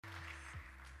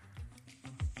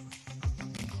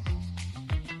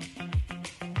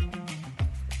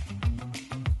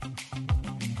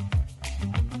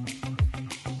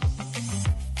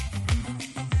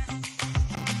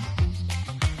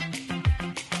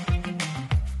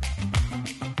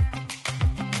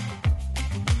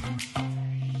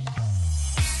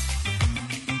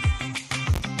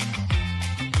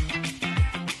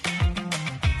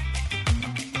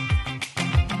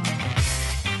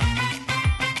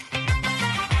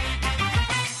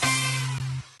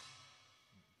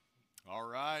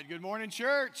Good morning,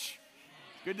 church.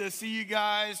 Good to see you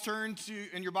guys. Turn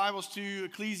in your Bibles to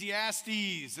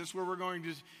Ecclesiastes. That's where we're going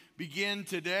to begin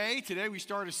today. Today we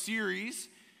start a series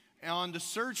on the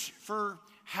search for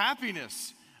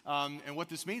happiness. And what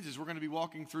this means is we're going to be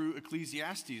walking through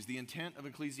Ecclesiastes. The intent of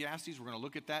Ecclesiastes, we're going to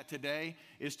look at that today,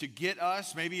 is to get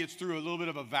us, maybe it's through a little bit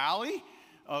of a valley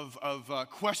of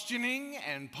questioning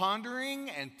and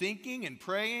pondering and thinking and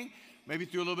praying, maybe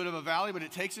through a little bit of a valley, but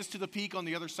it takes us to the peak on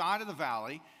the other side of the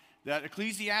valley, that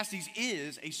Ecclesiastes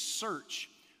is a search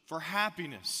for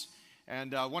happiness.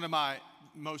 And one of my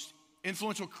most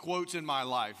influential quotes in my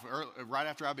life, right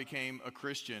after I became a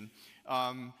Christian,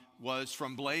 was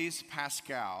from Blaise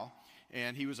Pascal,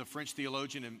 and he was a French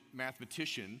theologian and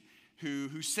mathematician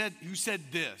who said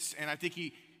this, and I think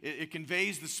it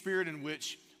conveys the spirit in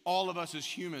which all of us as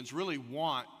humans really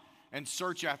want and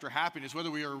search after happiness, whether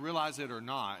we realize it or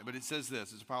not. But it says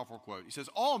this, it's a powerful quote. He says,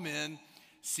 "All men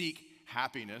seek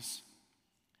happiness.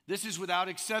 This is without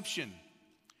exception.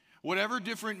 Whatever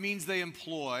different means they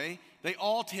employ, they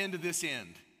all tend to this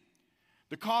end.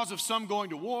 The cause of some going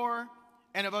to war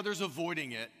and of others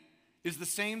avoiding it is the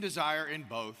same desire in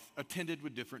both, attended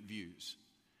with different views.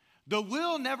 The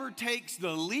will never takes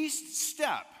the least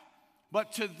step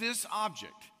but to this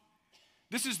object.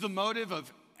 This is the motive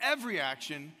of every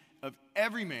action of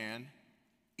every man,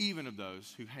 even of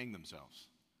those who hang themselves."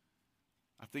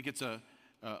 I think it's a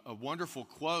wonderful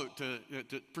quote.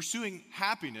 To pursuing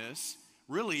happiness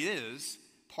really is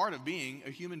part of being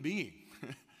a human being.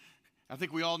 I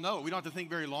think we all know it. We don't have to think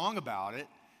very long about it,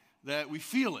 that we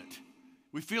feel it.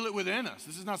 We feel it within us.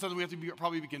 This is not something we have to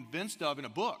probably be convinced of in a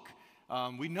book.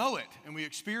 We know it and we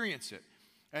experience it.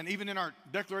 And even in our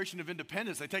Declaration of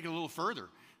Independence, they take it a little further.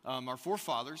 Our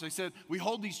forefathers, they said, we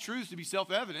hold these truths to be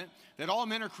self-evident, that all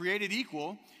men are created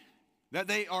equal, that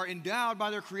they are endowed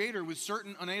by their Creator with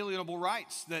certain unalienable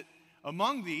rights, that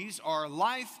among these are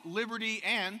life, liberty,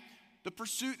 and the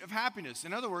pursuit of happiness.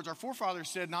 In other words, our forefathers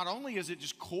said not only is it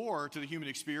just core to the human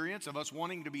experience of us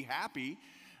wanting to be happy,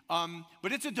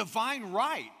 but it's a divine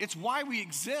right. It's why we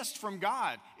exist from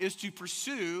God, is to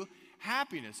pursue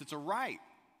happiness. It's a right.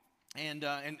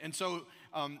 And so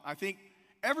I think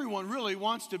everyone really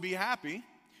wants to be happy.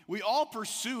 We all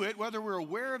pursue it, whether we're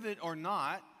aware of it or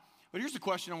not. But here's the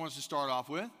question I want us to start off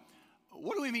with.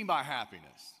 What do we mean by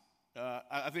happiness?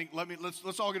 I think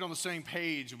let's all get on the same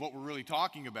page of what we're really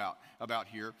talking about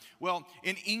here. Well,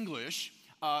 in English,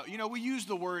 we use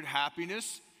the word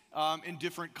happiness in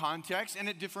different contexts and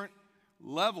at different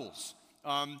levels.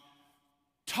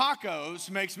 Tacos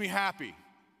makes me happy.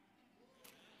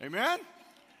 Amen?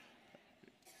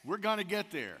 We're going to get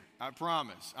there, I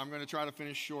promise. I'm going to try to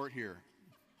finish short here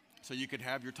so you could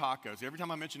have your tacos. Every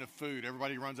time I mention a food,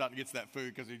 everybody runs out and gets that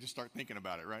food because they just start thinking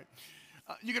about it, right?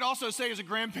 You could also say as a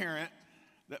grandparent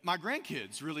that my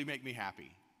grandkids really make me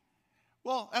happy.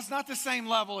 Well, that's not the same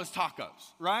level as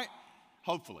tacos, right?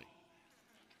 Hopefully.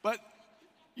 But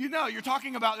you're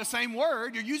talking about the same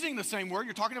word. You're using the same word.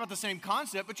 You're talking about the same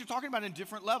concept, but you're talking about it in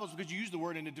different levels because you use the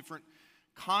word in a different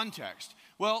context.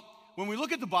 Well, when we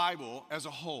look at the Bible as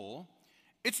a whole,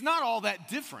 it's not all that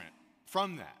different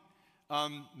from that.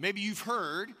 Maybe you've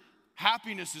heard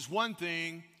happiness is one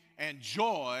thing and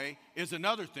joy is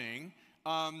another thing.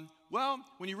 Well,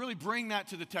 when you really bring that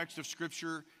to the text of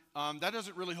Scripture, that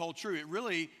doesn't really hold true.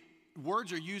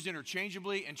 Words are used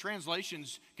interchangeably, and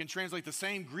translations can translate the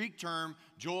same Greek term,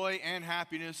 joy and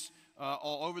happiness,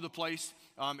 all over the place.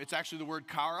 It's actually the word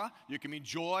chara. You can mean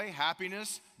joy,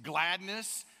 happiness,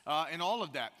 gladness, and all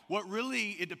of that. What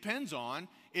really it depends on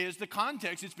is the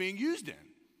context it's being used in.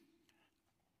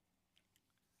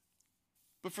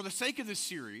 But for the sake of this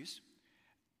series,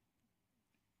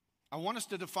 I want us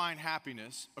to define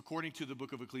happiness according to the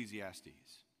book of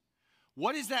Ecclesiastes.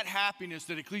 What is that happiness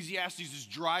that Ecclesiastes is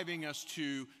driving us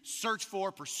to search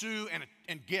for, pursue,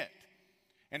 and get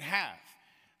and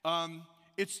have?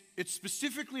 It's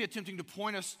specifically attempting to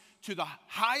point us to the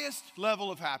highest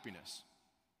level of happiness.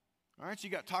 All right, so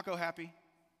you got taco happy,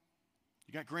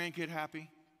 you got grandkid happy,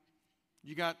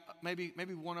 you got maybe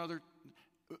one other,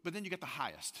 but then you got the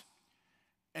highest.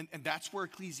 And that's where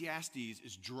Ecclesiastes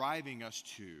is driving us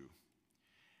to.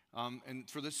 And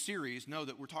for this series, know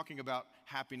that we're talking about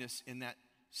happiness in that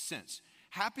sense.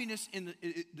 Happiness in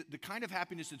the kind of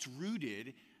happiness that's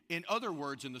rooted in other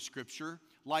words in the Scripture,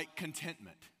 like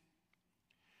contentment,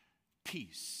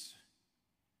 peace,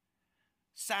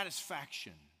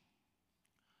 satisfaction,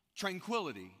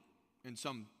 tranquility in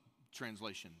some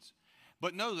translations.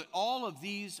 But know that all of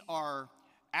these are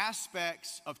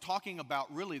aspects of talking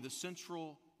about really the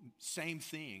central same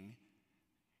thing,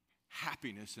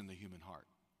 happiness in the human heart.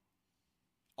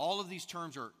 All of these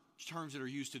terms are terms that are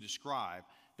used to describe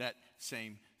that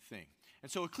same thing.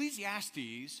 And so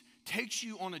Ecclesiastes takes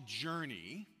you on a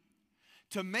journey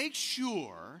to make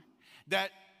sure that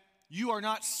you are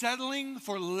not settling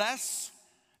for less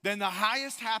than the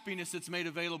highest happiness that's made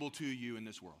available to you in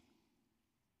this world.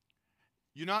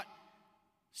 You're not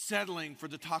settling for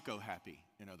the taco happy,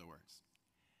 in other words.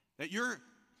 That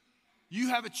you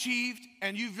have achieved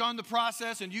and you've done the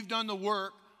process and you've done the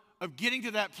work of getting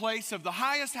to that place of the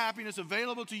highest happiness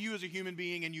available to you as a human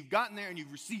being, and you've gotten there and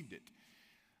you've received it.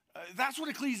 That's what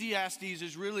Ecclesiastes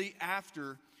is really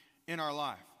after in our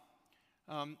life.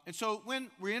 And so when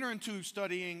we enter into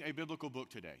studying a biblical book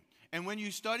today, and when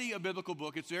you study a biblical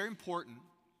book, it's very important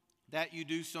that you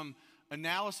do some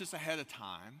analysis ahead of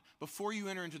time before you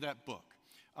enter into that book.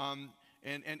 And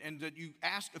that you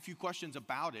ask a few questions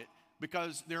about it,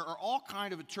 because there are all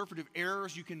kind of interpretive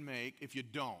errors you can make if you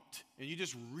don't. And you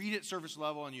just read it surface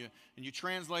level and you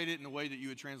translate it in the way that you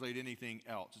would translate anything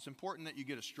else. It's important that you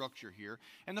get a structure here.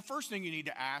 And the first thing you need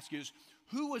to ask is,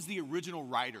 who was the original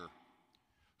writer?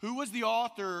 Who was the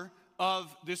author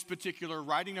of this particular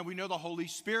writing? Now, we know the Holy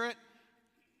Spirit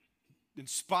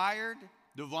inspired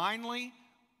divinely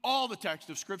all the text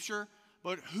of Scripture,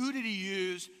 but who did he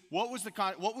use? What was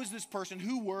this person?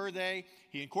 Who were they?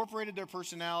 He incorporated their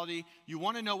personality. You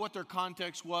want to know what their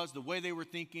context was, the way they were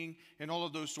thinking, and all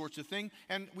of those sorts of things.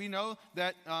 And we know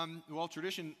that,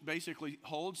 tradition basically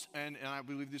holds, and I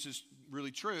believe this is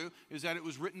really true, is that it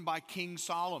was written by King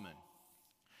Solomon.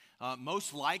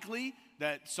 Most likely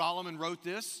that Solomon wrote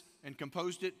this and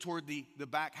composed it toward the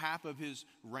back half of his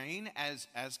reign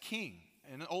as king,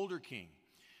 an older king.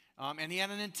 And he had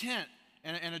an intent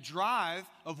and a drive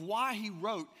of why he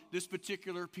wrote this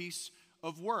particular piece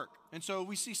of work. And so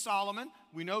we see Solomon.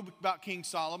 We know about King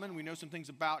Solomon. We know some things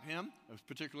about him,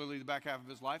 particularly the back half of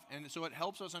his life. And so it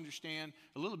helps us understand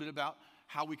a little bit about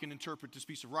how we can interpret this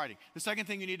piece of writing. The second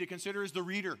thing you need to consider is the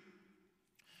reader.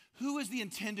 Who is the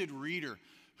intended reader?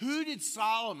 Who did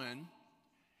Solomon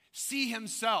see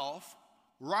himself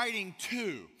writing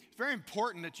to? It's very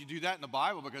important that you do that in the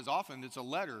Bible, because often it's a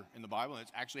letter in the Bible and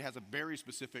it actually has a very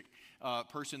specific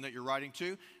person that you're writing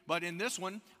to. But in this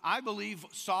one, I believe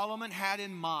Solomon had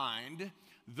in mind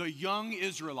the young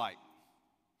Israelite,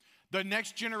 the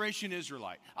next generation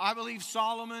Israelite. I believe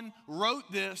Solomon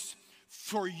wrote this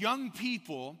for young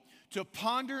people to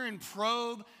ponder and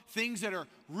probe things that are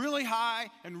really high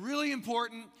and really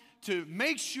important, to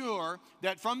make sure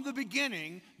that from the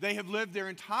beginning they have lived their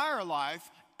entire life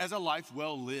as a life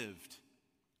well lived.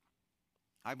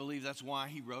 I believe that's why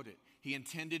he wrote it. He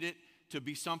intended it to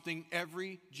be something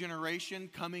every generation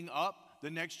coming up,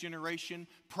 the next generation,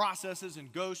 processes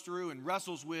and goes through and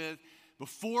wrestles with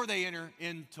before they enter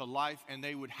into life, and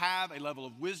they would have a level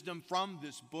of wisdom from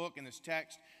this book and this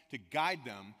text to guide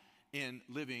them in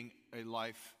living a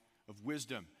life of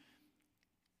wisdom.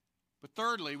 But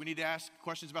thirdly, we need to ask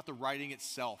questions about the writing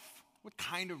itself. What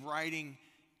kind of writing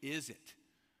is it?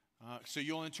 So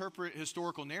you'll interpret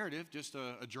historical narrative, just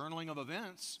a journaling of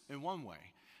events, in one way.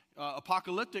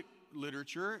 Apocalyptic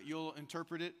literature, you'll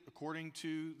interpret it according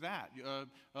to that.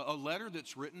 A letter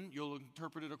that's written, you'll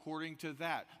interpret it according to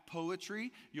that.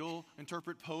 Poetry, you'll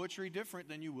interpret poetry different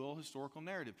than you will historical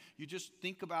narrative. You just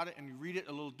think about it and you read it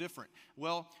a little different.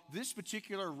 Well, this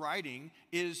particular writing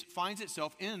finds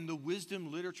itself in the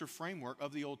wisdom literature framework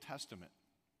of the Old Testament.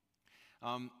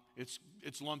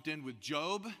 It's lumped in with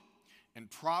Job and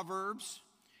Proverbs.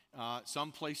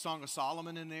 Some place Song of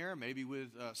Solomon in there, maybe with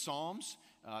Psalms.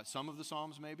 Some of the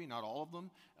Psalms maybe, not all of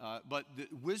them. But the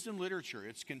wisdom literature,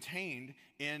 it's contained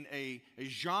in a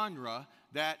genre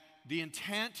that the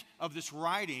intent of this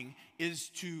writing is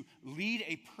to lead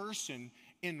a person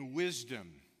in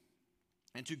wisdom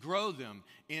and to grow them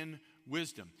in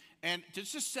wisdom. And to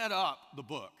just set up the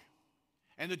book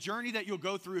and the journey that you'll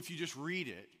go through if you just read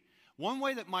it, one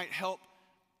way that might help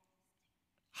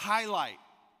highlight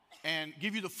and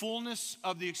give you the fullness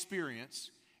of the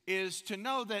experience is to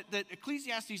know that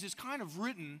Ecclesiastes is kind of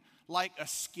written like a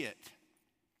skit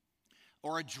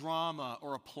or a drama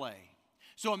or a play.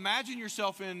 So imagine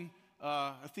yourself in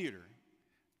a theater,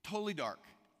 totally dark,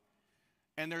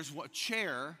 and there's a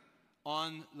chair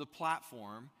on the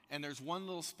platform, and there's one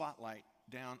little spotlight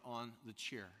down on the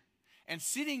chair. And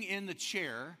sitting in the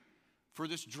chair for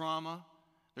this drama,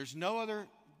 there's no other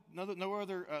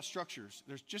structures.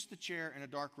 There's just the chair in a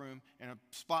dark room and a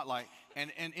spotlight,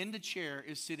 and in the chair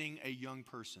is sitting a young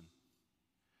person.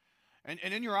 And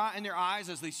in their eyes,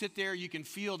 as they sit there, you can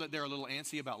feel that they're a little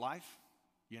antsy about life,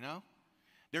 you know?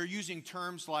 They're using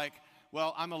terms like,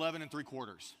 well, I'm 11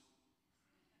 3/4.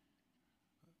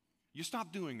 You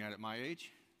stop doing that at my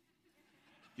age.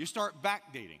 You start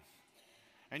backdating.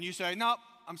 And you say, nope,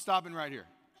 I'm stopping right here.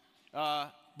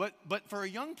 But for a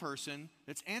young person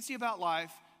that's antsy about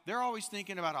life, they're always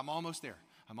thinking about, I'm almost there.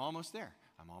 I'm almost there.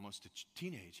 I'm almost a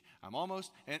teenage.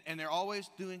 And they're always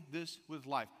doing this with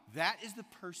life. That is the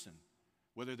person,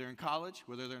 whether they're in college,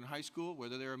 whether they're in high school,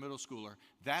 whether they're a middle schooler,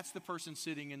 that's the person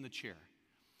sitting in the chair.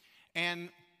 And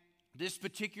this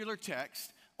particular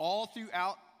text, all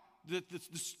throughout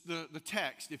the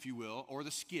text, if you will, or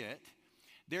the skit,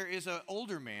 there is an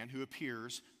older man who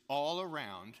appears all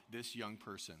around this young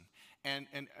person. And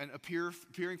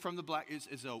appearing from the black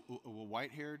is a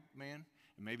white-haired man.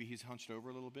 And maybe he's hunched over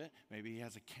a little bit. Maybe he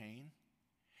has a cane.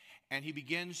 And he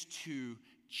begins to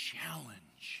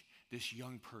challenge this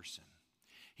young person.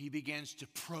 He begins to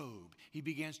probe. He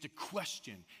begins to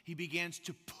question. He begins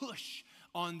to push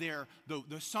on the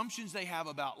assumptions they have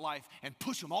about life and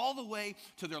push them all the way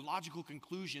to their logical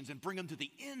conclusions and bring them to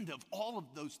the end of all of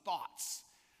those thoughts.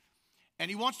 And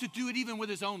he wants to do it even with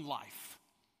his own life.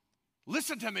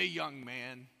 Listen to me, young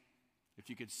man, if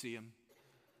you could see him.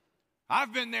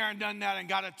 I've been there and done that and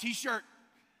got a t-shirt.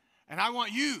 And I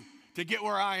want you to get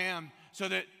where I am so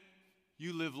that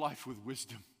you live life with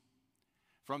wisdom.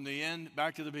 From the end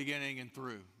back to the beginning and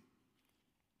through.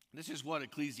 This is what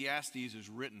Ecclesiastes is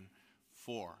written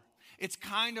for. It's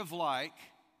kind of like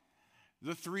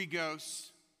the three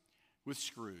ghosts with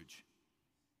Scrooge.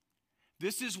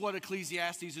 This is what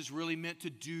Ecclesiastes is really meant to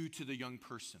do to the young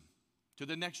person, to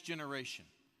the next generation.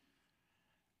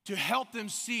 To help them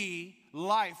see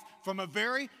life from a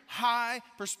very high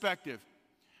perspective.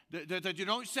 That you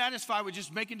don't satisfy with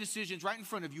just making decisions right in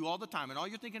front of you all the time. And all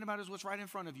you're thinking about is what's right in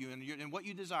front of you and what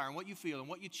you desire and what you feel and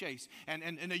what you chase. And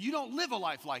that you don't live a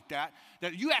life like that.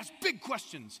 That you ask big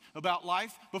questions about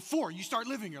life before you start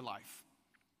living your life.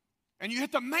 And you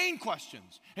hit the main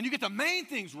questions. And you get the main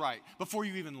things right before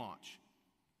you even launch.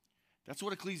 That's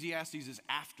what Ecclesiastes is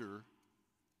after.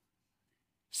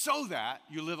 So that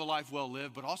you live a life well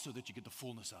lived, but also that you get the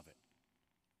fullness of it.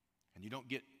 And you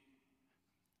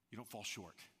don't fall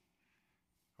short.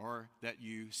 Or that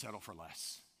you settle for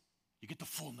less. You get the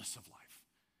fullness of life.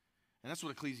 And that's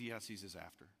what Ecclesiastes is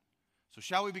after. So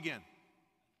shall we begin?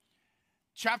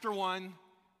 Chapter 1,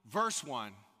 verse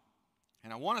 1.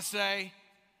 And I want to say,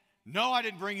 no, I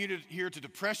didn't bring you here to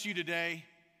depress you today,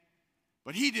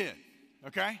 but he did,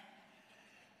 okay?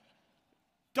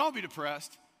 Don't be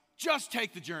depressed. Just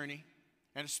take the journey,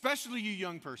 and especially you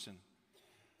young person,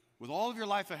 with all of your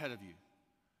life ahead of you,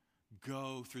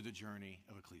 go through the journey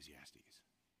of Ecclesiastes.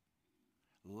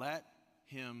 Let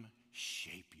him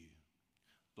shape you.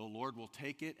 The Lord will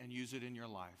take it and use it in your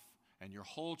life, and your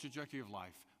whole trajectory of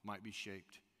life might be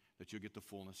shaped that you'll get the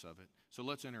fullness of it. So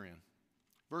let's enter in.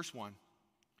 Verse 1. I'm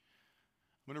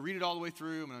going to read it all the way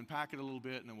through. I'm going to unpack it a little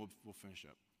bit, and then we'll finish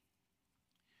up.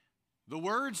 The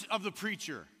words of the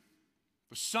preacher,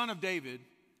 the son of David,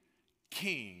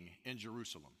 king in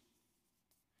Jerusalem.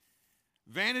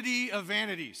 Vanity of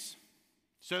vanities,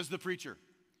 says the preacher.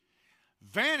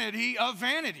 Vanity of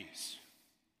vanities.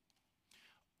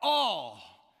 All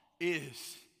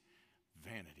is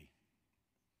vanity.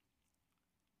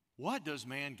 What does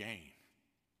man gain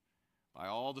by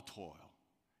all the toil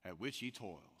at which he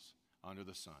toils under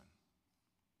the sun?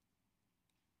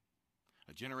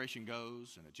 A generation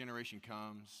goes and a generation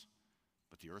comes,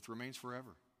 but the earth remains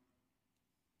forever.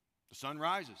 The sun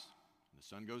rises and the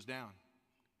sun goes down,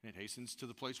 and it hastens to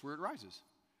the place where it rises.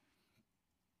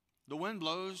 The wind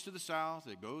blows to the south,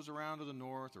 it goes around to the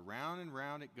north, around and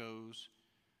round it goes.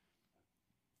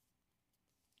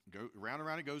 Round and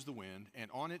round it goes the wind,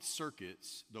 and on its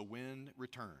circuits the wind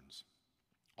returns.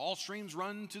 All streams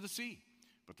run to the sea,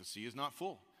 but the sea is not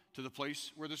full. To the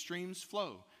place where the streams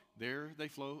flow, there they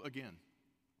flow again.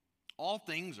 All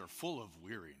things are full of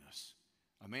weariness.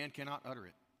 A man cannot utter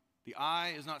it. The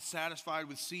eye is not satisfied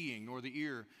with seeing, nor the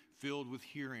ear filled with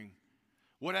hearing.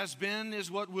 What has been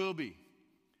is what will be.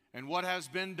 And what has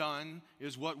been done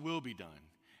is what will be done.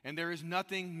 And there is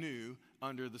nothing new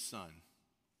under the sun.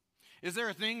 Is there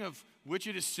a thing of which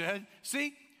it is said,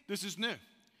 see, this is new.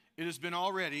 It has been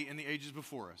already in the ages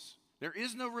before us. There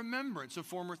is no remembrance of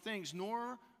former things,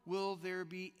 nor will there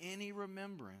be any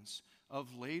remembrance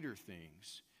of later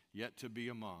things yet to be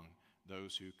among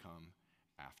those who come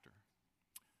after.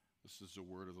 This is the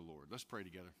word of the Lord. Let's pray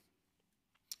together.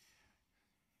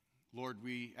 Lord,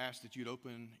 we ask that you'd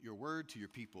open your word to your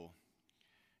people.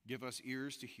 Give us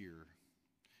ears to hear.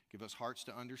 Give us hearts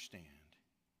to understand.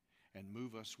 And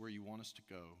move us where you want us to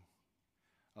go.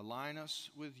 Align us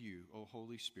with you, O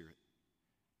Holy Spirit,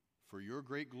 for your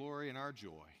great glory and our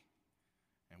joy.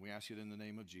 And we ask it in the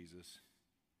name of Jesus.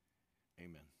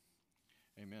 Amen.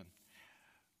 Amen.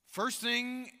 First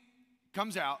thing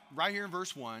comes out right here in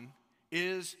verse 1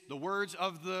 is the words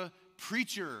of the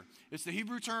preacher. It's the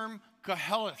Hebrew term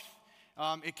koheleth.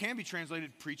 It can be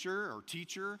translated preacher or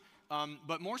teacher,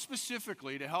 but more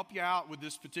specifically, to help you out with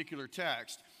this particular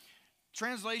text,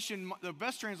 the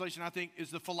best translation, I think,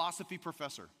 is the philosophy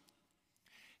professor.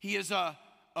 He is a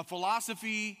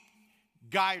philosophy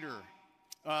guider,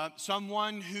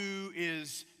 someone who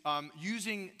is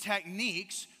using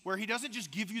techniques where he doesn't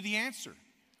just give you the answer.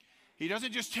 He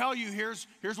doesn't just tell you, here's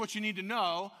what you need to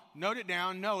know, note it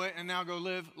down, know it, and now go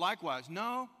live likewise.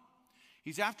 No,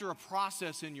 he's after a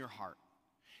process in your heart.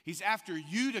 He's after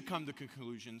you to come to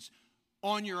conclusions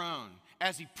on your own,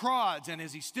 as he prods and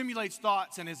as he stimulates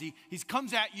thoughts and as he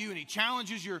comes at you and he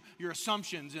challenges your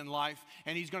assumptions in life,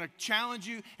 and he's going to challenge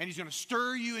you and he's going to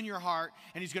stir you in your heart,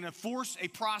 and he's going to force a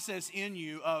process in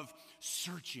you of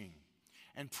searching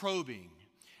and probing.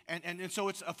 And so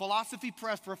it's a philosophy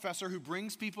professor who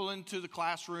brings people into the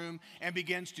classroom and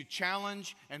begins to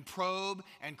challenge and probe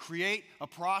and create a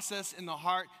process in the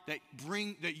heart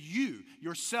that you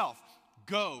yourself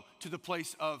go to the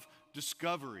place of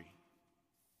discovery.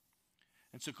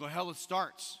 And so Koheleth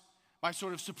starts by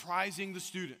sort of surprising the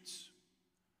students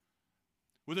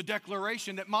with a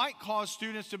declaration that might cause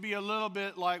students to be a little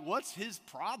bit like, what's his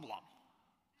problem?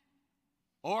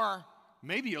 Or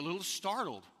maybe a little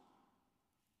startled.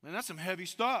 And that's some heavy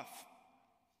stuff.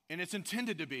 And it's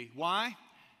intended to be. Why?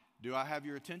 Do I have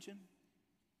your attention?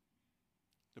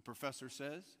 The professor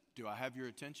says, do I have your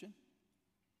attention?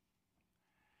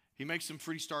 He makes some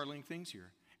pretty startling things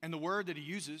here. And the word that he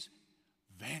uses,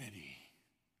 vanity.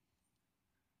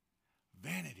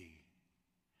 Vanity.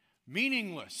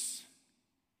 Meaningless.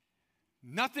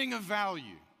 Nothing of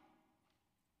value.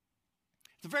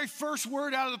 The very first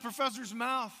word out of the professor's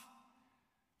mouth.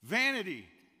 Vanity.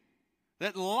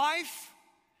 That life,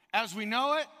 as we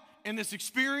know it, in this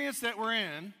experience that we're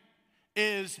in,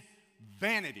 is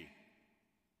vanity.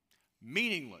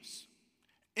 Meaningless.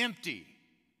 Empty.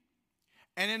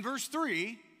 And in verse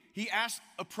 3, he asks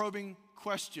a probing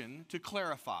question to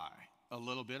clarify a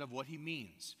little bit of what he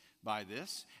means by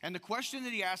this. And the question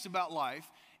that he asks about life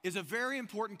is a very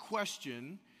important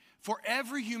question for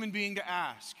every human being to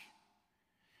ask.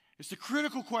 It's the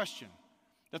critical question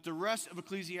that the rest of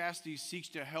Ecclesiastes seeks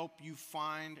to help you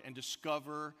find and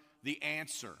discover the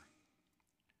answer.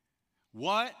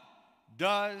 What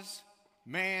does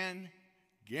man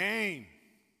gain?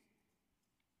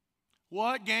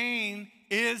 What gain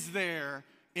is there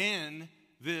in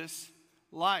this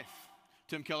life?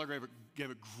 Tim Keller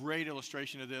gave a great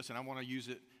illustration of this, and I want to use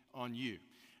it on you.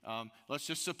 Let's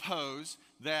just suppose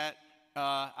that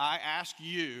I ask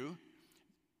you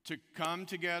to come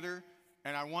together,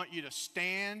 and I want you to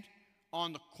stand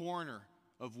on the corner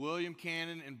of William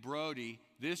Cannon and Brody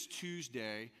this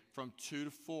Tuesday from 2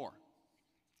 to 4.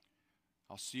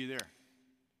 I'll see you there.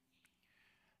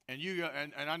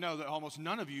 And I know that almost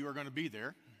none of you are going to be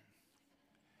there.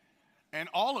 And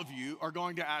all of you are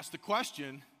going to ask the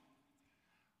question,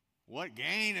 what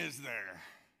gain is there?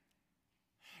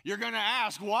 You're going to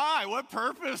ask, why? What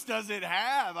purpose does it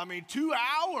have? I mean, 2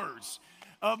 hours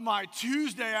of my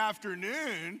Tuesday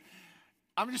afternoon,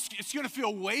 it's going to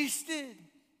feel wasted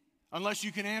unless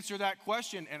you can answer that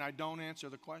question, and I don't answer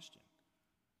the question.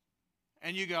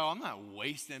 And you go, I'm not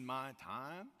wasting my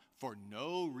time for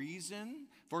no reason,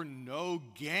 for no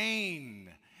gain.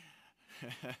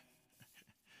 The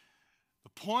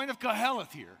point of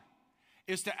Koheleth here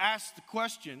is to ask the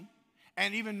question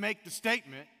and even make the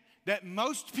statement that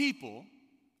most people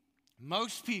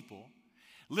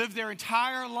live their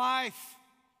entire life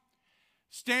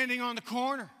standing on the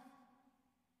corner.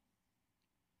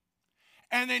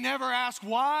 And they never ask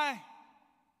why.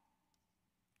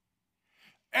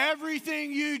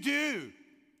 Everything you do,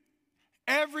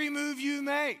 every move you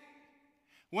make,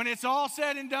 when it's all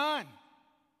said and done,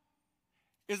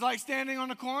 is like standing on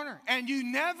the corner. And you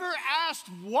never asked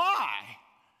why.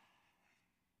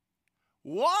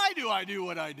 Why do I do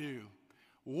what I do?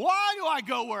 Why do I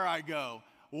go where I go?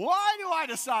 Why do I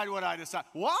decide what I decide?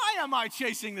 Why am I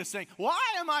chasing this thing? Why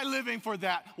am I living for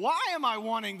that? Why am I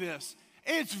wanting this?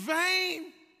 It's vain.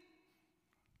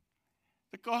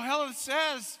 The Koheleth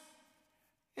says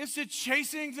it's a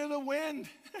chasing to the wind.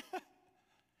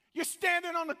 You're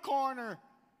standing on the corner.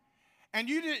 And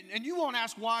you won't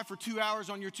ask why for 2 hours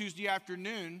on your Tuesday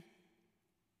afternoon.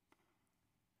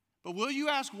 But will you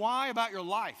ask why about your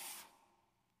life?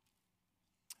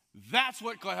 That's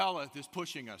what Koheleth is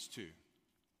pushing us to.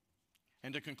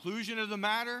 And the conclusion of the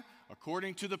matter,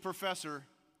 according to the professor,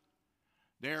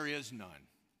 there is none.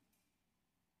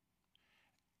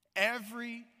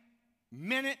 Every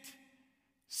minute,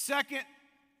 second,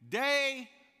 day,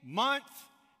 month,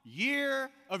 year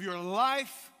of your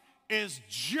life is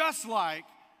just like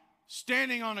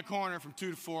standing on the corner from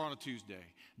 2 to 4 on a Tuesday.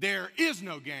 There is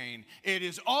no gain. It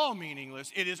is all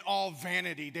meaningless. It is all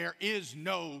vanity. There is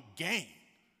no gain.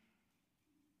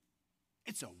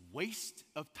 It's a waste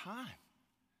of time.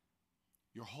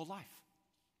 Your whole life.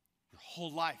 Your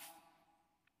whole life.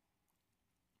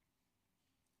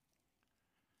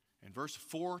 In verse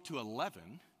 4 to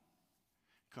 11,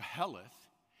 Koheleth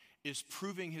is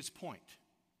proving his point.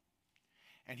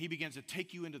 And he begins to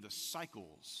take you into the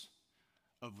cycles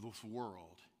of this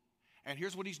world. And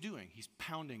here's what he's doing. He's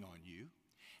pounding on you,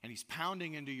 and he's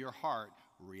pounding into your heart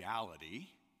reality,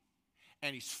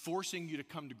 and he's forcing you to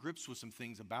come to grips with some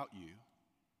things about you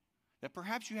that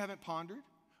perhaps you haven't pondered,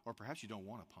 or perhaps you don't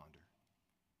want to ponder.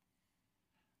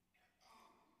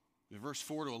 In verse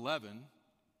 4 to 11,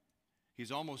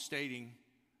 he's almost stating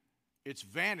it's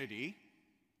vanity,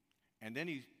 and then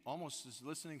he almost is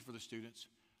listening for the students.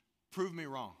 Prove me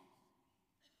wrong.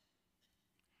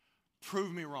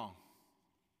 Prove me wrong.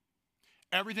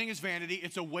 Everything is vanity.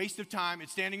 It's a waste of time.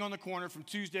 It's standing on the corner from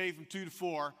Tuesday from 2 to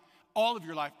 4. All of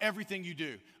your life, everything you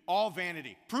do, all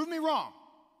vanity. Prove me wrong.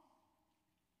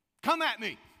 Come at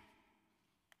me.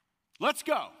 Let's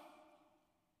go.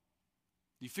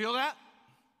 You feel that?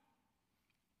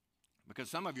 Because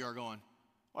some of you are going,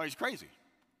 oh, he's crazy.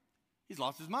 He's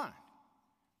lost his mind.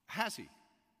 Has he?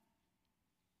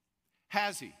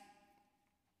 Has he?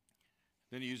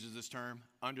 Then he uses this term,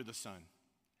 under the sun.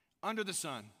 Under the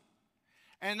sun.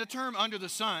 And the term under the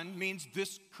sun means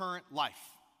this current life,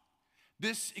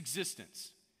 this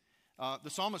existence. The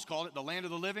psalmist called it the land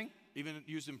of the living, even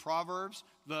used in Proverbs.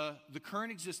 The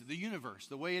current existence, the universe,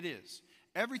 the way it is.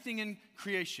 Everything in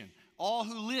creation, all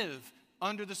who live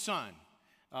under the sun.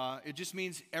 It just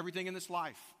means everything in this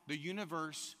life, the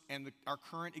universe and our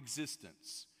current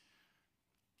existence.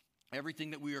 Everything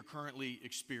that we are currently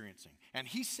experiencing. And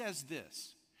he says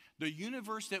this, the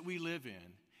universe that we live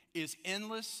in is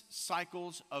endless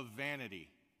cycles of vanity.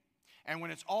 And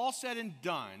when it's all said and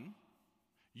done,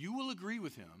 you will agree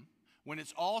with him, when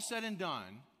it's all said and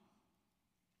done,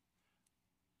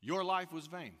 your life was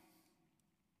vain.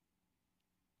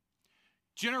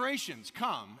 Generations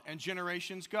come and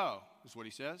generations go, is what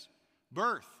he says.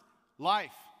 Birth,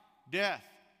 life, death,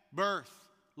 birth,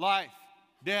 life,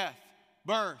 death,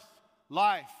 birth,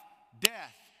 life,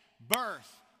 death, birth,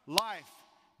 life,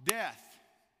 death.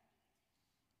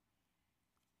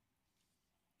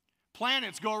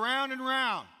 Planets go round and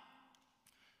round,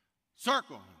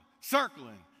 circling,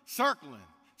 circling, circling,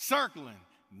 circling,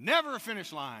 never a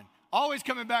finish line, always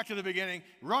coming back to the beginning,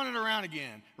 running around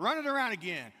again, running around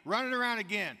again, running around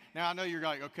again. Now, I know you're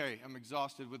like, okay, I'm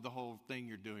exhausted with the whole thing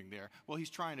you're doing there. Well,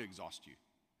 he's trying to exhaust you.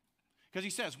 Because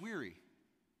he says, weary.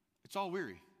 It's all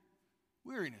weary.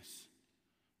 Weariness.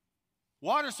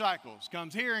 Water cycles,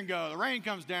 comes here and go. The rain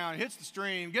comes down, hits the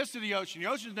stream, gets to the ocean. The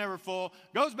ocean's never full,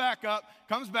 goes back up,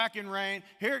 comes back in rain.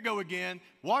 Here it go again.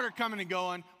 Water coming and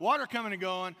going, water coming and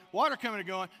going, water coming and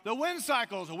going. The wind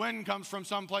cycles, the wind comes from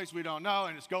someplace we don't know,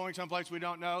 and it's going someplace we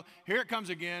don't know. Here it comes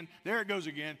again, there it goes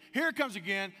again. Here it comes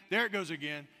again, there it goes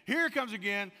again. Here it comes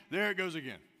again, there it goes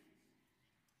again.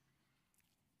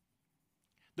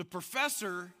 The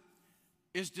professor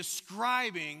is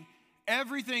describing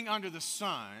everything under the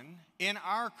sun in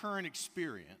our current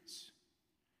experience,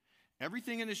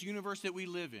 everything in this universe that we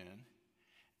live in,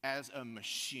 as a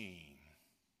machine,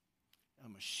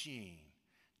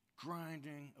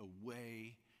 grinding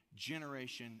away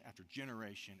generation after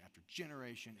generation after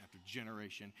generation after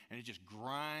generation, and it just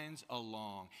grinds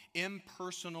along.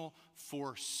 Impersonal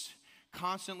force,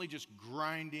 constantly just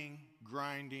grinding,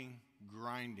 grinding,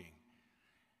 grinding.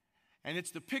 And it's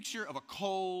the picture of a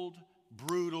cold,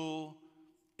 brutal,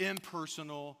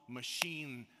 impersonal,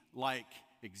 machine-like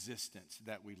existence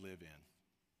that we live in.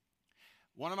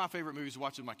 One of my favorite movies to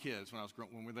watch with my kids when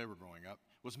they were growing up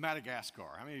was Madagascar.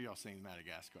 How many of y'all seen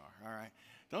Madagascar? All right.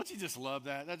 Don't you just love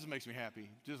that? That just makes me happy,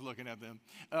 just looking at them.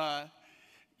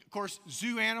 Of course,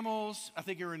 zoo animals, I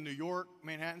think they were in New York,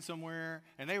 Manhattan somewhere,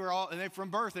 and from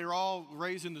birth, they were all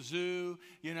raised in the zoo,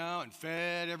 and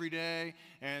fed every day.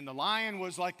 And the lion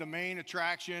was like the main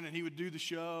attraction, and he would do the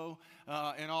show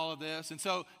and all of this. And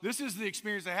so this is the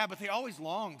experience they had, but they always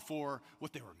longed for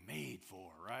what they were made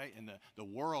for, right? And the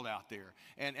world out there.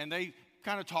 And they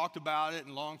kind of talked about it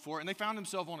and longed for it. And they found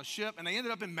themselves on a ship, and they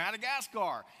ended up in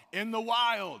Madagascar, in the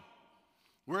wild,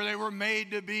 where they were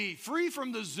made to be, free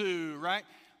from the zoo, right?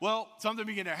 Well, something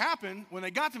began to happen when they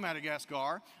got to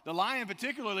Madagascar. The lion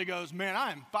particularly goes, man,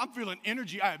 I'm feeling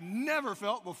energy I have never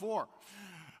felt before.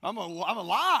 I'm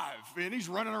alive. And he's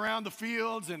running around the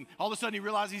fields, and all of a sudden he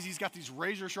realizes he's got these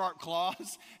razor-sharp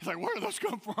claws. He's like, where do those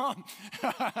come from?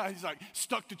 He's like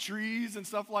stuck to trees and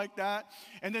stuff like that.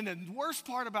 And then the worst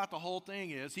part about the whole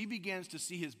thing is he begins to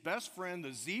see his best friend,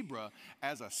 the zebra,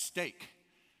 as a steak.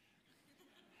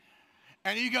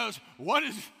 And he goes, what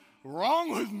is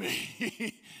wrong with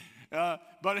me?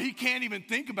 But he can't even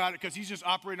think about it because he's just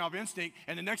operating off instinct.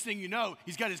 And the next thing you know,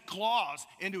 he's got his claws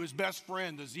into his best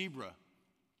friend, the zebra.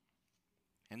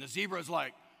 And the zebra is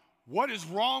like, what is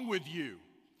wrong with you?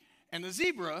 And the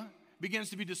zebra begins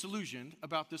to be disillusioned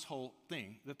about this whole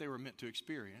thing that they were meant to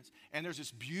experience. And there's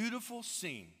this beautiful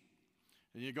scene.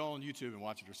 And you go on YouTube and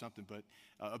watch it or something, but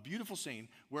a beautiful scene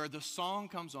where the song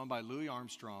comes on by Louis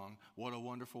Armstrong, What a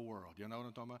Wonderful World. You know what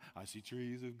I'm talking about? I see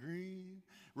trees of green,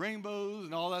 rainbows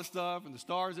and all that stuff, and the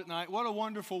stars at night. What a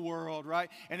wonderful world, right?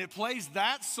 And it plays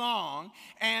that song,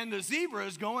 and the zebra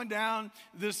is going down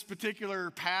this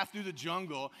particular path through the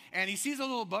jungle, and he sees a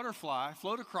little butterfly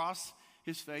float across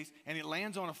his face, and it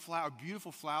lands on a flower,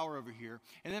 beautiful flower over here.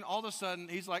 And then all of a sudden,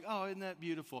 he's like, oh, isn't that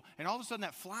beautiful? And all of a sudden,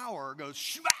 that flower goes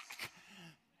smack.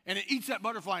 And it eats that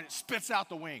butterfly and it spits out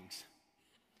the wings.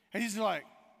 And he's like,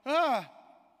 ah.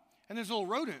 And this little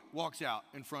rodent walks out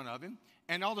in front of him.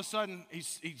 And all of a sudden, he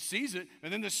sees it.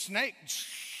 And then the snake,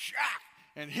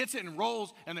 and hits it and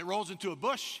it rolls into a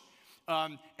bush.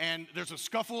 And there's a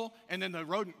scuffle. And then the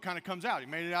rodent kind of comes out. He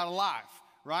made it out alive,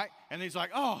 right? And he's like,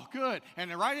 oh, good.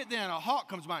 And right then, a hawk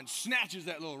comes by and snatches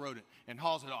that little rodent and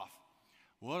hauls it off.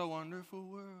 What a wonderful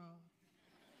world.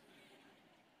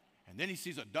 And then he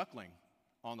sees a duckling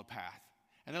on the path.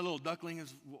 And that little duckling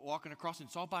is walking across, and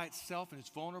it's all by itself, and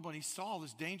it's vulnerable, and he saw all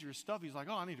this dangerous stuff. He's like,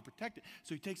 oh, I need to protect it.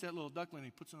 So he takes that little duckling, and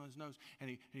he puts it on his nose, and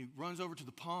he runs over to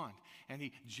the pond, and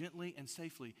he gently and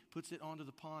safely puts it onto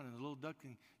the pond, and the little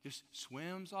duckling just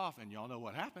swims off, and y'all know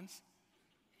what happens.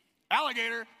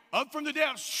 Alligator, up from the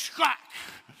depths,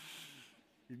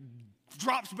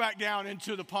 drops back down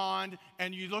into the pond,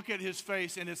 and you look at his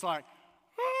face, and it's like,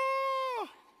 oh,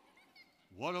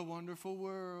 what a wonderful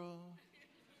world.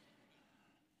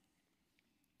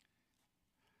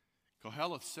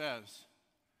 Koheleth says,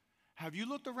 have you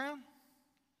looked around?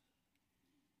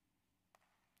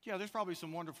 Yeah, there's probably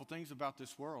some wonderful things about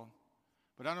this world.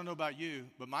 But I don't know about you,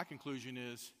 but my conclusion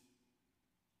is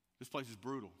this place is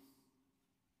brutal.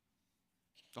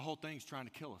 The whole thing's trying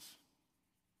to kill us.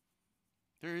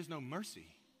 There is no mercy.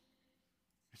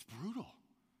 It's brutal.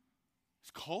 It's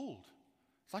cold.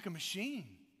 It's like a machine.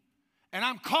 And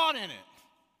I'm caught in it.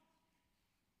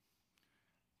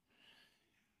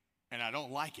 And I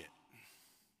don't like it.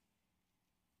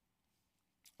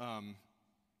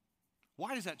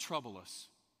 Why does that trouble us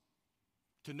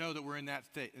to know that we're in that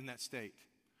state?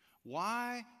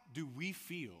 Why do we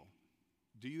feel?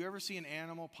 Do you ever see an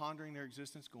animal pondering their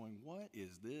existence going, what is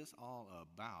this all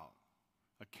about?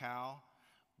 A cow?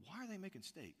 Why are they making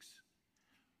steaks?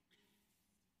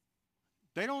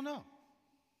 They don't know.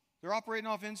 They're operating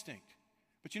off instinct.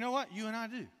 But you know what? You and I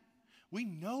do. We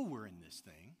know we're in this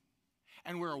thing,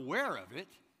 and we're aware of it,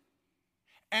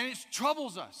 and it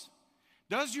troubles us.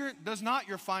 Does not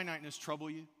your finiteness trouble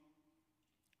you?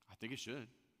 I think it should.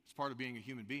 It's part of being a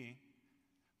human being.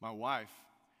 My wife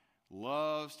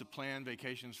loves to plan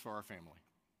vacations for our family.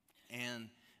 And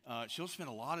she'll spend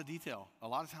a lot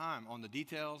of time on the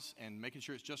details and making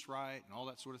sure it's just right and all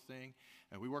that sort of thing.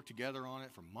 And we work together on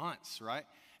it for months, right?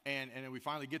 And then we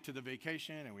finally get to the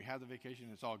vacation, and we have the vacation,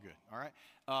 and it's all good, all right?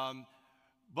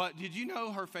 But did you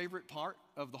know her favorite part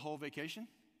of the whole vacation?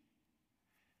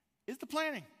 Is the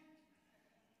planning.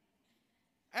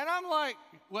 And I'm like,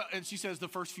 well, and she says the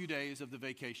first few days of the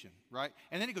vacation, right?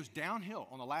 And then it goes downhill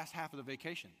on the last half of the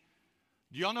vacation.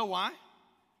 Do y'all know why?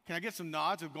 Can I get some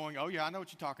nods of going, oh yeah, I know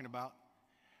what you're talking about?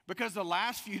 Because the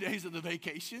last few days of the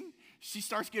vacation, she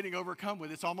starts getting overcome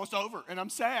with it's almost over, and I'm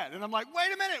sad. And I'm like,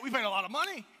 wait a minute, we paid a lot of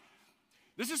money.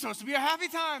 This is supposed to be a happy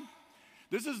time.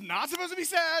 This is not supposed to be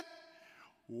sad.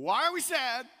 Why are we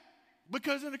sad?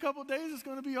 Because in a couple of days it's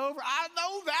going to be over. I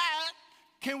know that.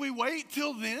 Can we wait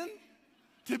till then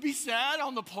to be sad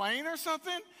on the plane or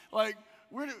something? Like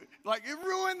it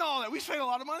ruined all that. We paid a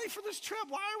lot of money for this trip.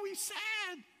 Why are we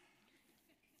sad?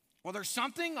 Well, there's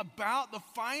something about the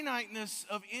finiteness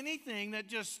of anything that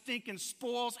just stinking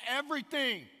spoils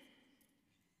everything.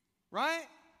 Right?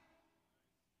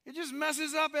 It just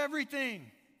messes up everything.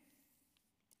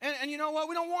 And you know what?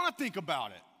 We don't want to think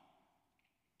about it.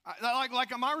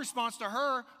 Like my response to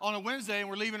her on a Wednesday and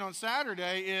we're leaving on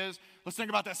Saturday is, let's think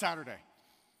about that Saturday.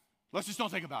 Let's just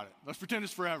don't think about it. Let's pretend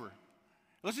it's forever.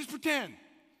 Let's just pretend.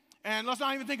 And let's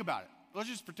not even think about it. Let's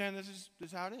just pretend this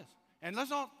is how it is. And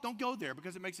let's don't go there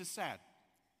because it makes us sad.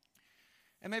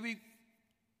 And maybe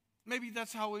Maybe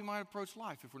that's how we might approach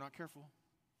life if we're not careful.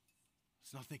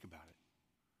 Let's not think about it.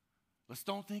 Let's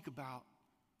don't think about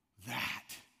that.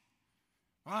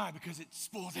 Why? Because it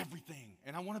spoils everything,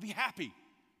 and I want to be happy.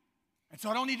 And so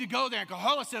I don't need to go there. And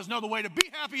Kohelet says, no, the way to be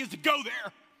happy is to go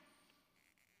there.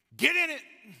 Get in it.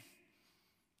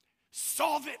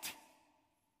 Solve it.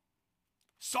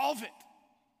 Solve it.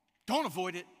 Don't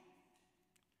avoid it.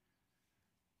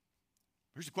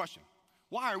 Here's the question.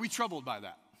 Why are we troubled by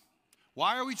that?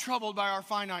 Why are we troubled by our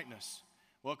finiteness?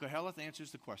 Well, Kohelet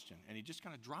answers the question, and he just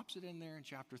kind of drops it in there in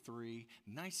chapter 3,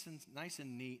 nice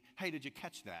and neat. Hey, did you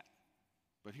catch that?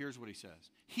 But here's what he says.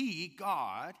 He,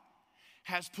 God,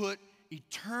 has put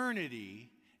eternity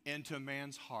into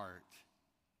man's heart.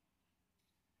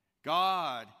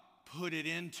 God put it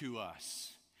into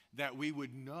us that we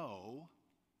would know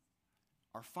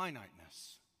our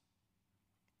finiteness.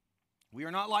 We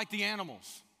are not like the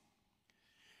animals.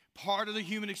 Part of the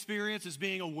human experience is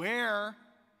being aware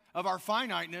of our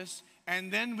finiteness,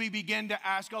 and then we begin to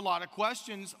ask a lot of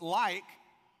questions like,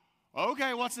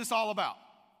 okay, what's this all about?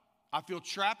 I feel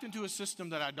trapped into a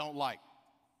system that I don't like.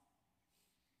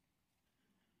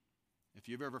 If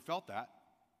you've ever felt that,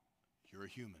 you're a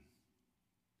human.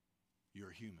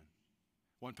 You're a human.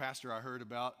 One pastor I heard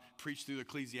about preached through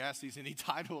Ecclesiastes, and he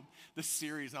titled the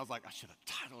series, and I was like, I should have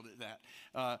titled it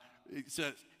that. It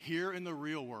says, Here in the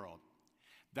Real World.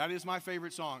 That is my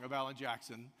favorite song of Alan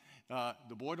Jackson.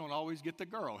 The boy don't always get the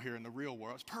girl here in the real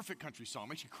world. It's a perfect country song.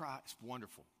 Makes you cry. It's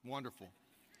wonderful. Wonderful.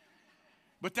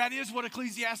 But that is what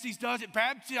Ecclesiastes does. It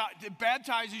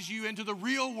baptizes you into the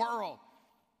real world.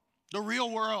 The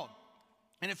real world.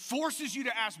 And it forces you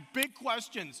to ask big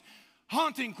questions,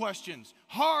 haunting questions,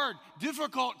 hard,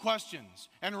 difficult questions,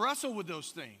 and wrestle with those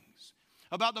things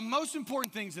about the most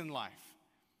important things in life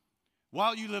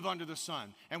while you live under the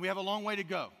sun. And we have a long way to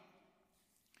go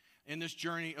in this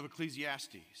journey of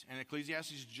Ecclesiastes. And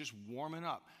Ecclesiastes is just warming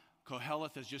up.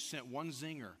 Kohelet has just sent one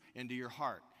zinger into your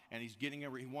heart, and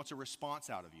he wants a response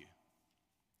out of you.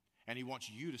 And he wants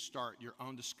you to start your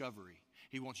own discovery.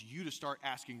 He wants you to start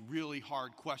asking really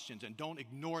hard questions, and don't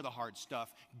ignore the hard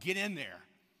stuff. Get in there.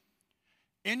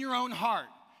 In your own heart,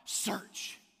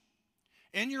 search.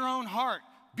 In your own heart,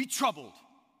 be troubled.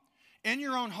 In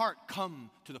your own heart, come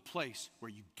to the place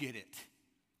where you get it.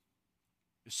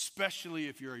 Especially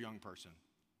if you're a young person.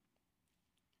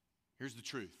 Here's the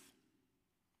truth.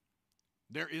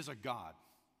 There is a God.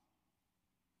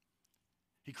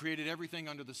 He created everything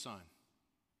under the sun.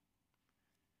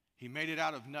 He made it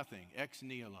out of nothing, ex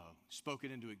nihilo, spoke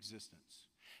it into existence.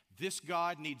 This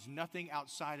God needs nothing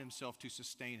outside himself to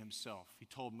sustain himself. He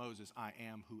told Moses, I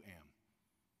am who am.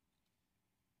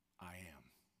 I am.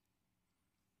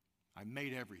 I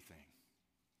made everything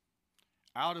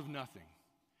out of nothing.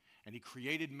 And he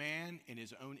created man in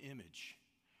his own image.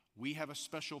 We have a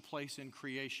special place in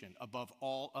creation above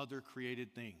all other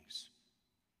created things.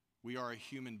 We are a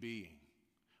human being.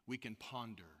 We can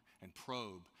ponder and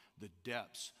probe the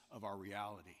depths of our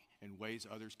reality in ways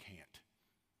others can't.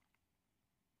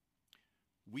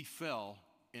 We fell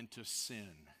into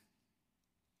sin.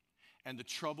 And the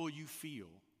trouble you feel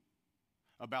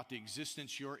about the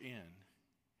existence you're in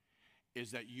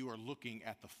is that you are looking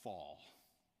at the fall.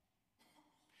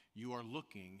 You are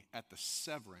looking at the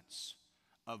severance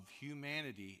of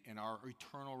humanity and our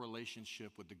eternal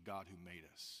relationship with the God who made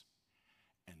us.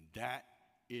 And that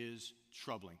is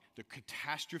troubling. The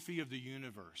catastrophe of the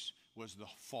universe was the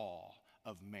fall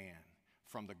of man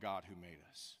from the God who made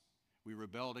us. We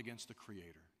rebelled against the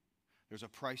Creator. There's a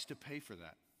price to pay for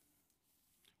that.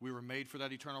 We were made for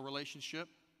that eternal relationship,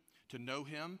 to know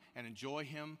him and enjoy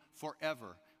him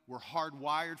forever. We're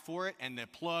hardwired for it, and the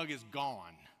plug is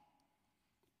gone.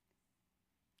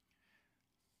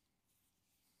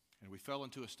 And we fell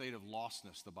into a state of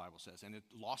lostness, the Bible says. And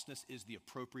lostness is the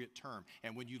appropriate term.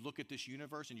 And when you look at this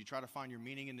universe and you try to find your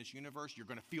meaning in this universe, you're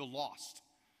going to feel lost.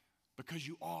 Because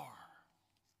you are.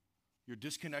 You're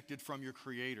disconnected from your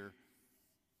Creator.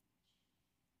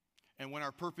 And when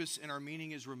our purpose and our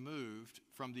meaning is removed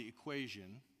from the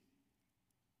equation,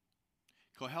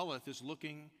 Kohelet is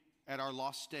looking at our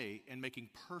lost state and making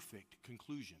perfect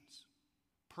conclusions.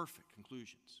 Perfect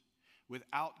conclusions.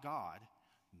 Without God,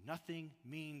 nothing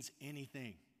means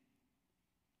anything.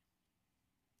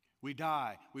 We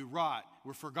die, we rot,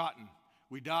 we're forgotten.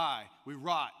 We die, we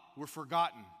rot, we're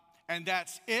forgotten. And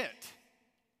that's it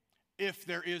if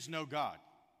there is no God.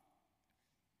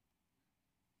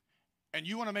 And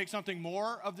you want to make something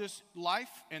more of this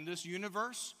life and this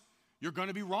universe, you're going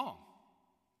to be wrong.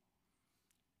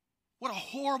 What a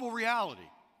horrible reality.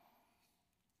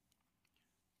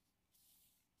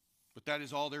 But that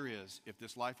is all there is if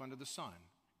this life under the sun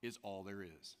is all there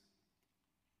is.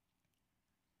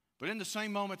 But in the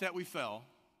same moment that we fell,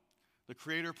 the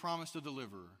Creator promised a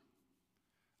deliverer,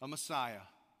 a Messiah,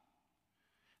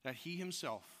 that he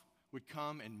himself would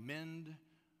come and mend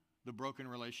the broken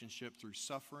relationship through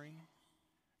suffering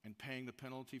and paying the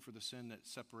penalty for the sin that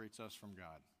separates us from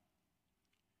God.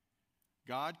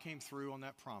 God came through on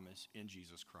that promise in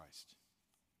Jesus Christ.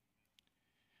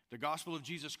 The gospel of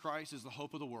Jesus Christ is the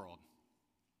hope of the world.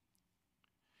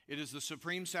 It is the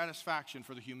supreme satisfaction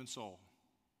for the human soul.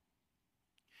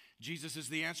 Jesus is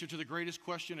the answer to the greatest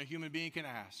question a human being can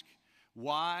ask.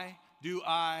 Why do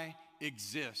I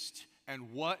exist?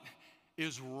 And what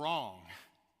is wrong?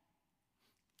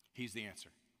 He's the answer.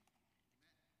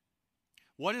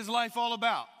 What is life all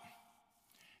about?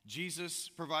 Jesus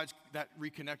provides that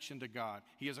reconnection to God.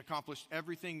 He has accomplished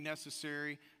everything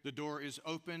necessary. The door is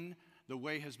open. The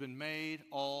way has been made.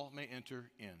 All may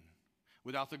enter in.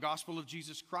 Without the gospel of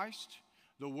Jesus Christ,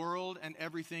 the world and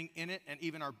everything in it, and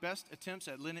even our best attempts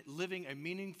at living a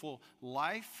meaningful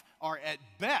life, are at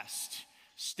best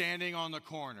standing on the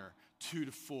corner 2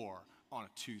 to 4 on a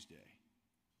Tuesday.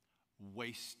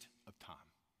 Waste of time.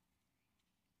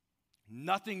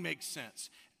 Nothing makes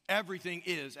sense. Everything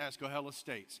is, as Koheles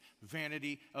states,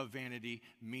 vanity of vanity,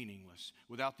 meaningless.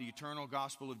 Without the eternal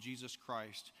gospel of Jesus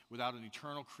Christ, without an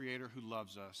eternal creator who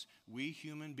loves us, we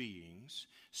human beings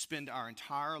spend our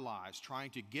entire lives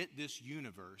trying to get this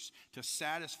universe to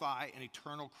satisfy an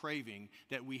eternal craving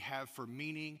that we have for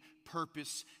meaning,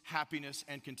 purpose, happiness,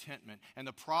 and contentment. And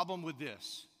the problem with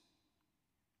this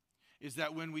is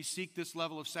that when we seek this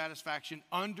level of satisfaction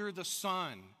under the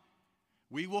sun,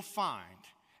 we will find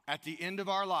at the end of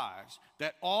our lives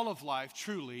that all of life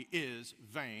truly is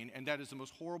vain, and that is the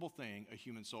most horrible thing a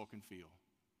human soul can feel.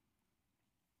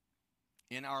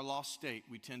 In our lost state,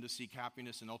 we tend to seek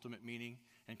happiness and ultimate meaning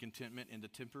and contentment in the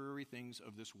temporary things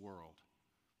of this world.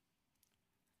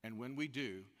 And when we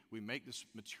do, we make this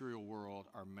material world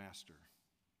our master.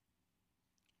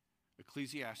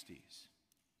 Ecclesiastes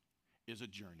is a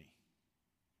journey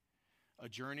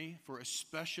for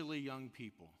especially young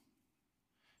people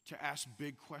to ask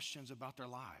big questions about their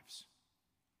lives,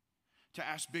 to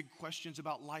ask big questions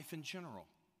about life in general.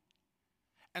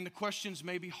 And the questions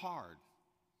may be hard,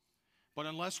 but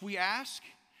unless we ask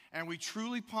and we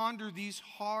truly ponder these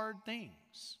hard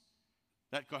things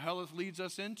that Koheles leads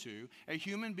us into, a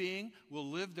human being will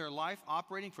live their life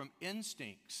operating from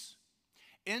instincts.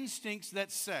 Instincts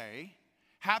that say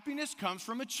happiness comes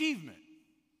from achievement.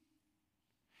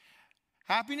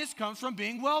 Happiness comes from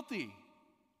being wealthy.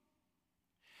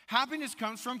 Happiness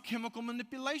comes from chemical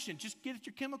manipulation. Just get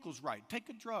your chemicals right. Take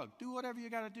a drug. Do whatever you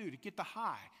got to do to get the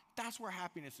high. That's where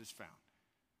happiness is found.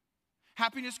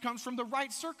 Happiness comes from the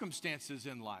right circumstances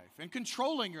in life and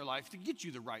controlling your life to get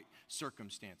you the right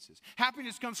circumstances.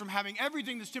 Happiness comes from having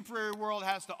everything this temporary world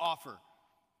has to offer.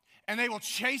 And they will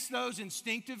chase those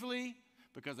instinctively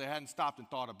because they hadn't stopped and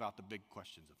thought about the big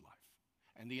questions of life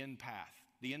and the end path,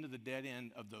 the end of the dead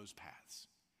end of those paths.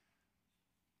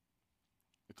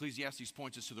 Ecclesiastes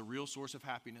points us to the real source of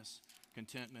happiness,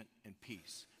 contentment, and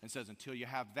peace, and says until you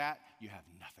have that, you have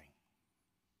nothing.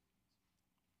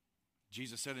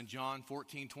 Jesus said in John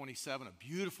 14:27, a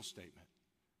beautiful statement.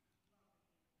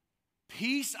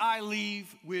 Peace I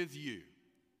leave with you.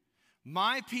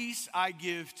 My peace I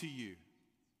give to you.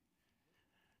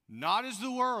 Not as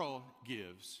the world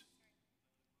gives,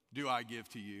 do I give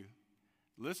to you.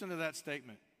 Listen to that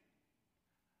statement.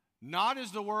 Not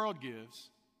as the world gives.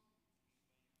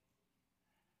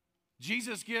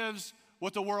 Jesus gives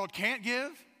what the world can't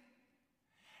give,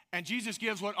 and Jesus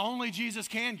gives what only Jesus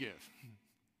can give.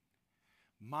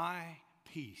 My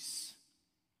peace,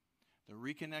 the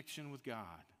reconnection with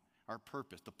God, our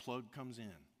purpose, the plug comes in.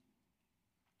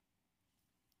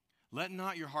 Let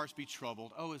not your hearts be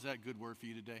troubled. Oh, is that a good word for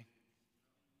you today?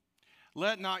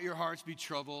 Let not your hearts be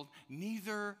troubled,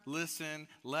 neither, listen,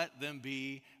 let them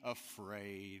be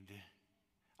afraid.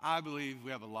 I believe we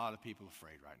have a lot of people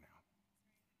afraid right now.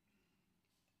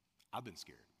 I've been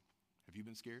scared. Have you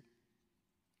been scared?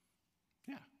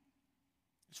 Yeah.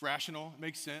 It's rational. It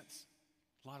makes sense.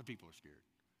 A lot of people are scared.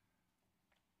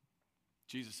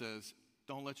 Jesus says,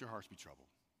 don't let your hearts be troubled.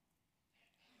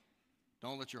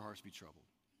 Don't let your hearts be troubled.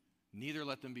 Neither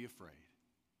let them be afraid.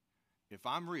 If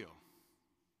I'm real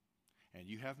and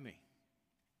you have me,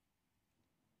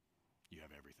 you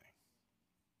have everything.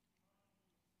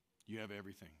 You have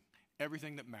everything.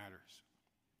 Everything that matters.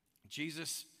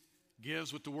 Jesus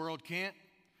gives what the world can't.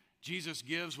 Jesus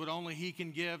gives what only he can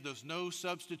give. There's no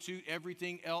substitute.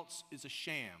 Everything else is a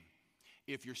sham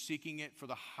if you're seeking it for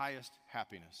the highest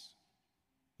happiness,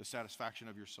 the satisfaction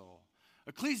of your soul.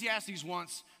 Ecclesiastes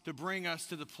wants to bring us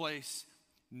to the place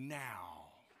now.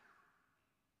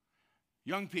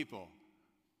 Young people,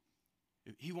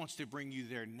 he wants to bring you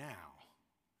there now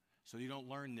so you don't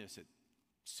learn this at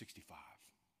 65,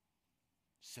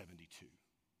 72.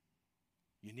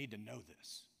 You need to know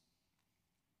this.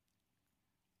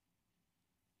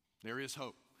 There is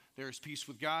hope. There is peace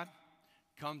with God.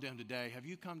 Come to him today. Have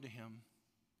you come to him?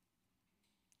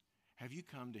 Have you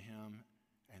come to him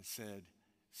and said,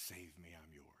 save me,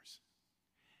 I'm yours?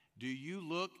 Do you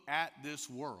look at this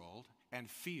world and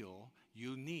feel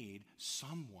you need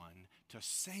someone to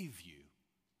save you?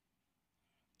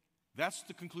 That's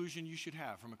the conclusion you should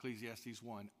have from Ecclesiastes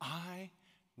 1. I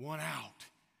want out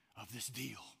of this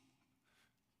deal.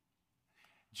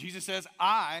 Jesus says,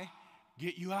 I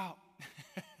get you out.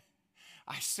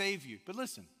 I save you. But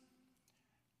listen,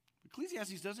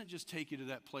 Ecclesiastes doesn't just take you to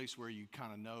that place where you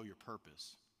kind of know your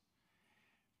purpose.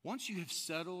 Once you have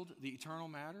settled the eternal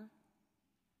matter,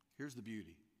 here's the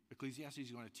beauty. Ecclesiastes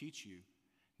is going to teach you,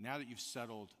 now that you've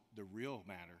settled the real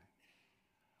matter,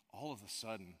 all of a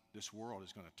sudden, this world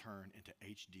is going to turn into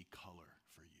HD color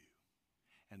for you.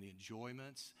 And the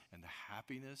enjoyments and the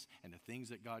happiness and the things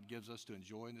that God gives us to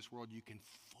enjoy in this world, you can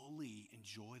fully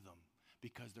enjoy them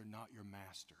because they're not your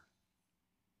master.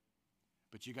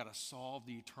 But you got to solve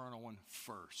the eternal one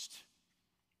first.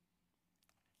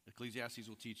 Ecclesiastes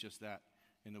will teach us that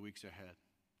in the weeks ahead.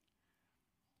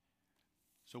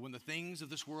 So when the things of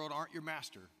this world aren't your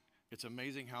master, it's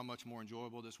amazing how much more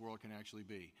enjoyable this world can actually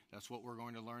be. That's what we're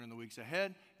going to learn in the weeks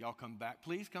ahead. Y'all come back.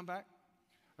 Please come back.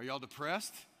 Are y'all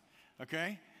depressed?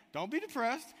 Okay? Don't be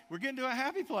depressed. We're getting to a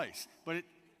happy place. But it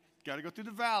got to go through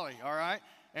the valley, all right?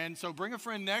 And so bring a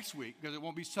friend next week because it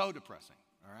won't be so depressing,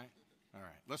 all right? All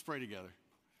right. Let's pray together.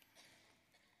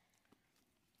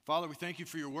 Father, we thank you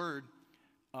for your word.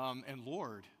 And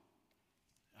Lord,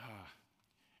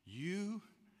 you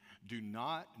do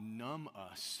not numb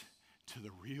us to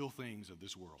the real things of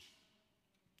this world.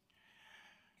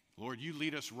 Lord, you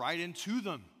lead us right into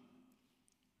them.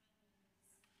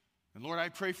 And Lord, I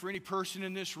pray for any person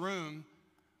in this room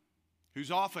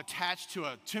who's off attached to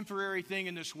a temporary thing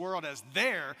in this world as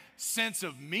their sense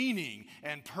of meaning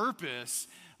and purpose.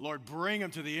 Lord, bring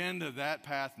them to the end of that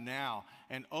path now.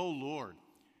 And oh Lord,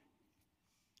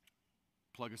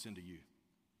 plug us into you.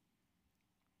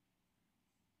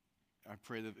 I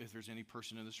pray that if there's any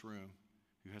person in this room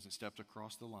who hasn't stepped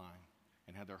across the line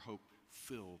and had their hope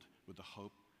filled with the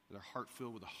hope, their heart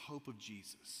filled with the hope of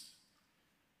Jesus,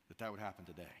 that would happen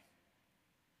today.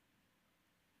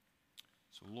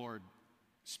 So Lord,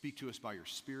 speak to us by your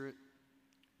Spirit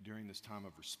during this time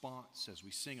of response, as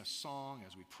we sing a song,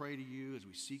 as we pray to you, as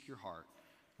we seek your heart.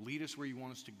 Lead us where you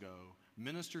want us to go.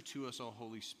 Minister to us, O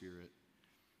Holy Spirit.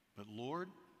 But Lord,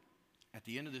 at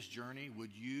the end of this journey,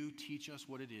 would you teach us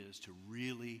what it is to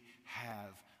really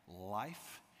have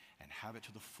life and have it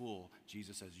to the full,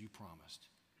 Jesus, as you promised.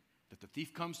 That the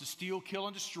thief comes to steal, kill,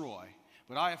 and destroy,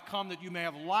 but I have come that you may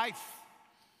have life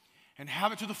and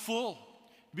have it to the full,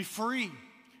 be free,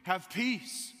 have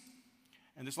peace,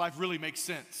 and this life really makes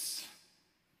sense.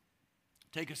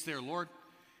 Take us there, Lord.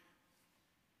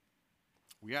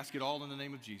 We ask it all in the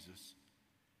name of Jesus.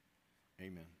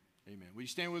 Amen. Amen. Will you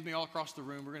stand with me all across the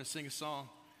room? We're going to sing a song.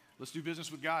 Let's do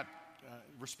business with God.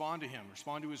 Respond to him.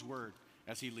 Respond to his word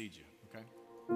as he leads you, okay?